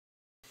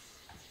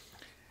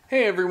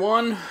Hey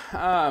everyone,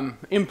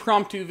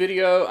 impromptu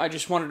video. I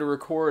just wanted to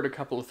record a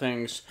couple of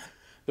things.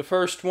 The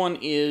first one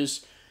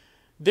is,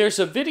 there's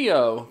a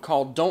video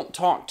called Don't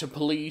Talk to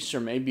Police, or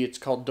maybe it's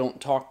called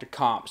Don't Talk to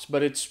Cops,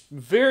 but it's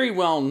very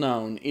well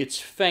known. It's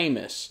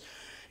famous.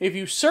 If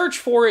you search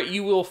for it,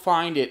 you will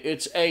find it.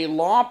 It's a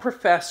law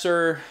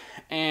professor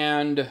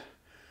and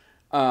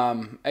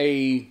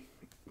a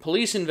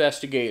police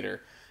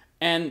investigator.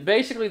 And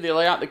basically they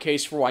lay out the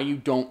case for why you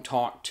don't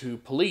talk to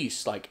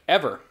police, like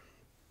ever.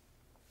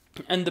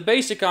 And the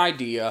basic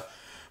idea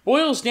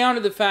boils down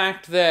to the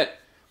fact that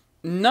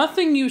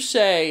nothing you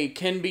say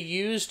can be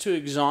used to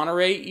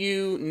exonerate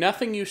you.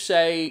 Nothing you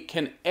say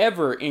can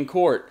ever, in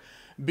court,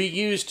 be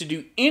used to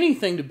do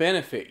anything to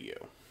benefit you.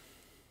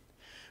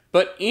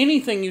 But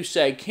anything you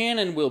say can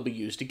and will be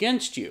used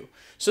against you.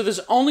 So there's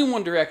only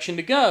one direction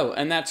to go,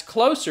 and that's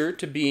closer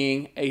to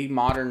being a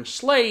modern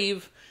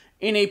slave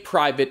in a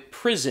private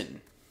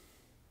prison.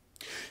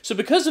 So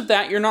because of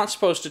that, you're not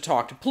supposed to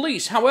talk to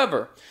police.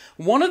 However,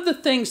 one of the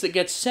things that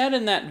gets said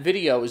in that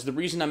video is the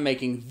reason I'm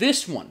making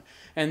this one,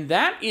 and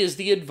that is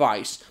the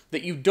advice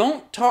that you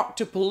don't talk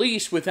to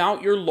police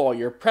without your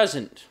lawyer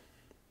present.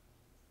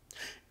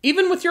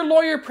 Even with your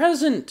lawyer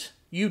present,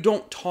 you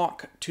don't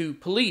talk to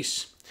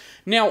police.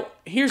 Now,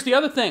 here's the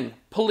other thing.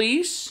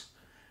 Police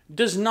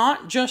does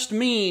not just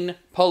mean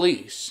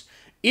police.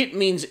 It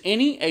means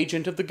any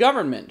agent of the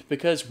government,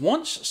 because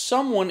once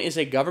someone is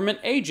a government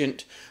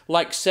agent,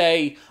 like,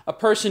 say, a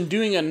person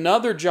doing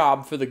another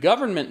job for the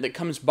government that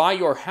comes by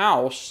your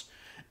house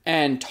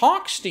and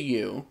talks to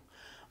you,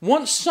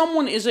 once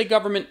someone is a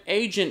government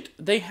agent,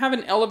 they have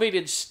an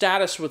elevated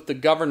status with the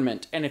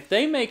government, and if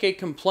they make a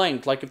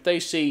complaint, like if they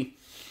see,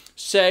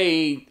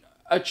 say,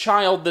 a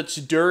child that's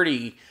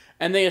dirty,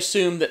 and they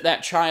assume that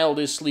that child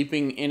is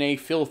sleeping in a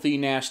filthy,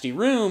 nasty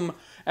room,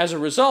 as a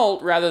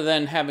result, rather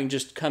than having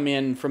just come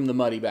in from the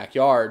muddy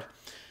backyard,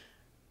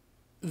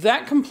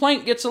 that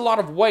complaint gets a lot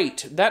of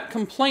weight. That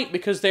complaint,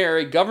 because they are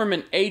a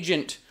government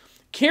agent,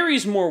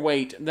 carries more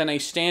weight than a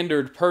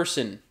standard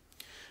person.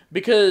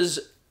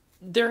 Because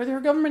they're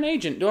a government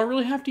agent. Do I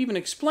really have to even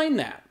explain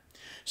that?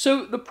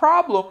 So the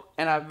problem,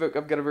 and I've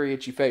got a very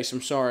itchy face,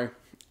 I'm sorry.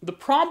 The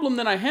problem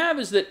that I have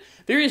is that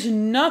there is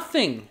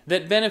nothing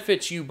that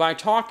benefits you by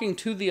talking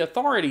to the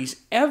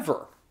authorities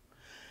ever.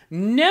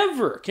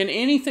 Never can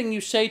anything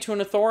you say to an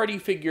authority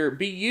figure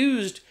be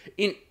used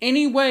in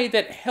any way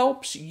that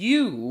helps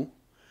you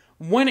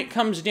when it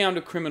comes down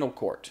to criminal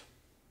court.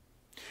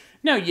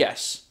 Now,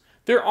 yes,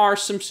 there are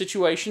some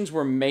situations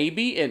where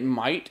maybe it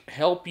might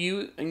help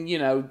you. And, you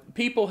know,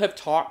 people have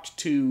talked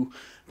to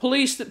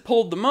police that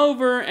pulled them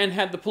over and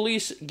had the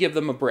police give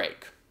them a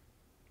break.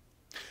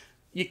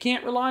 You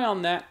can't rely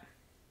on that,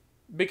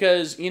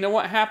 because you know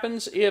what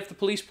happens if the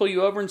police pull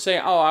you over and say,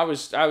 "Oh, I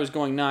was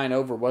going 9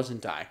 over,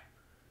 wasn't I?"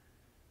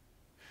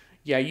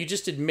 Yeah, you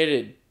just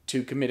admitted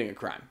to committing a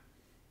crime.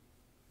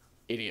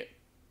 Idiot.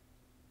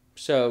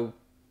 So,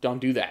 don't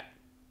do that.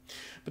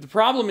 But the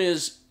problem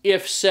is,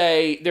 if,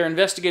 say, they're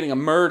investigating a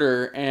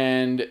murder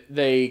and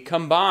they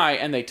come by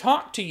and they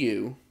talk to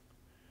you,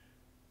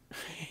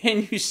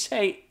 and you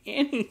say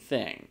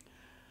anything,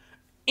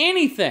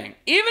 even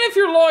if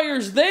your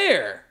lawyer's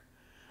there,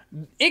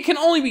 it can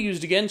only be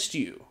used against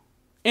you.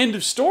 End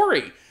of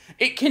story.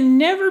 It can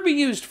never be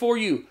used for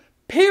you.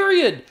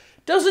 Period.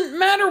 Doesn't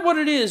matter what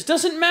it is.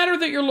 Doesn't matter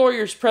that your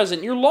lawyer's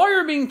present. Your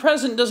lawyer being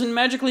present doesn't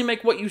magically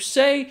make what you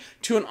say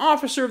to an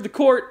officer of the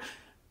court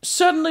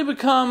suddenly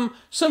become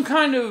some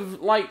kind of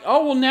like,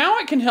 oh, well, now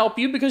I can help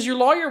you because your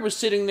lawyer was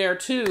sitting there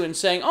too and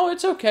saying, oh,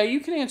 it's okay,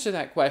 you can answer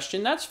that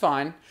question, that's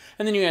fine.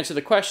 And then you answer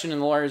the question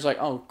and the lawyer's like,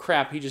 oh,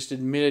 crap, he just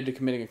admitted to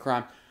committing a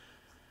crime.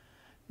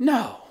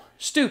 No.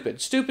 Stupid,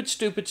 stupid,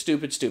 stupid,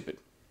 stupid, stupid.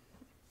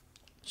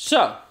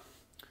 So,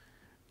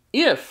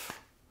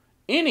 if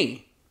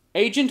any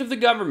agent of the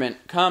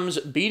government comes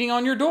beating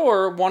on your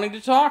door, wanting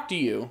to talk to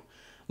you,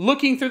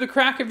 looking through the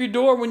crack of your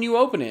door when you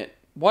open it,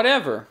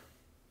 whatever,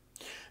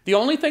 the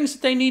only things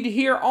that they need to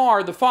hear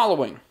are the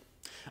following.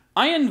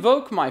 I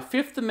invoke my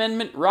Fifth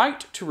Amendment right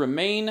to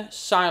remain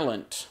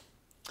silent.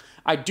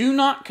 I do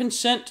not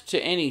consent to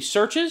any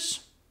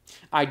searches.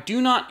 I do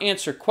not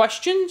answer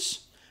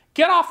questions.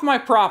 Get off my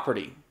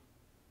property.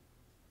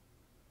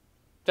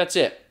 That's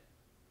it.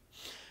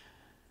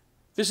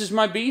 This is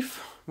my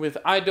beef with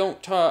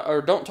don't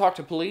talk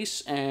to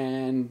police,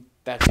 and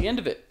that's the end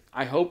of it.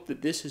 I hope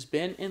that this has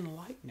been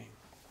enlightening.